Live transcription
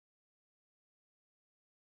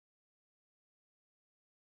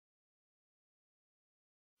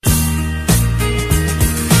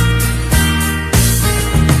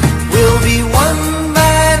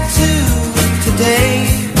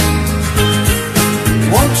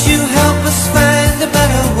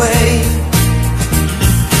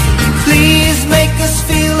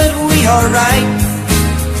alright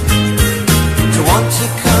to want to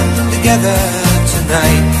come together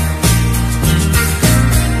tonight.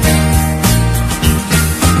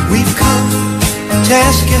 We've come to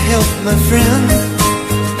ask your help, my friend,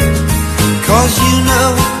 'cause you know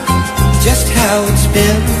just how it's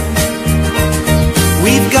been.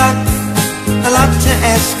 We've got a lot to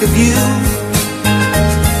ask of you,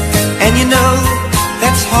 and you know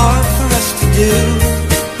that's hard for us to do.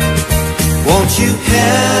 Won't you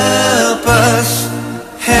help us,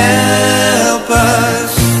 help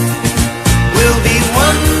us? We'll be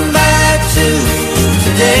one by two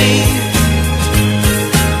today.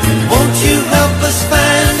 Won't you help us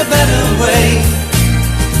find a better way?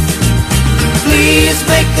 Please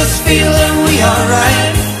make us feel that we are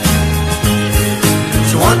right,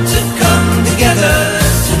 to want to come together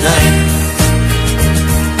tonight.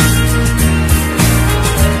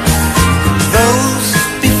 Those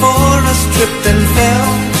before us tripped and fell,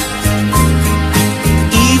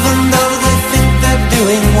 even though they think they're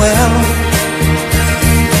doing well.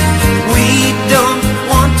 We don't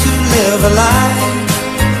want to live a lie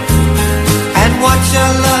and watch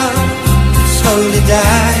our love slowly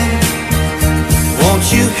die. Won't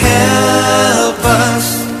you help us,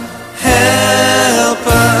 help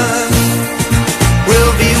us?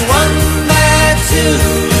 We'll be one by two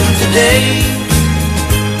today.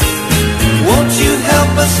 Won't you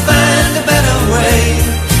help us find a better way?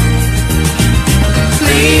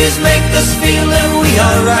 Please make us feel that we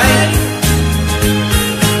are right,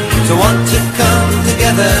 to want to come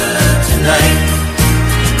together tonight.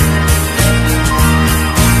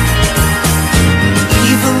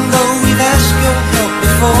 Even though we've asked your help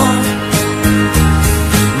before,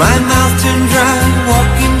 my mouth turned dry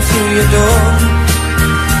walking through your door.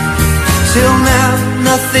 Till now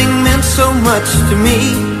nothing meant so much to me.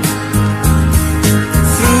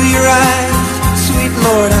 Through your eyes, sweet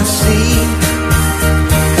Lord, I see.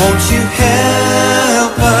 Won't you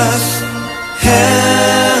help us,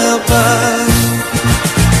 help us?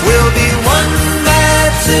 We'll be one by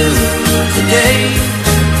two today.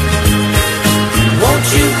 Won't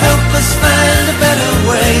you help us find a better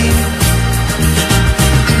way?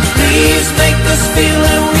 Please make us feel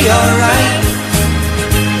that we are right,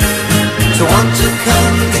 to want to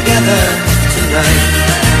come together tonight.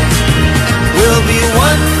 We'll be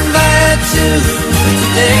one by two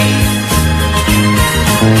today.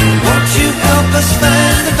 Won't you help us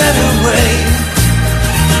find a better way?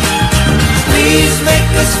 Please make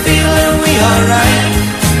us feel that we are right,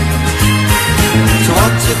 to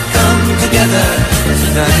want to come together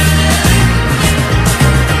tonight.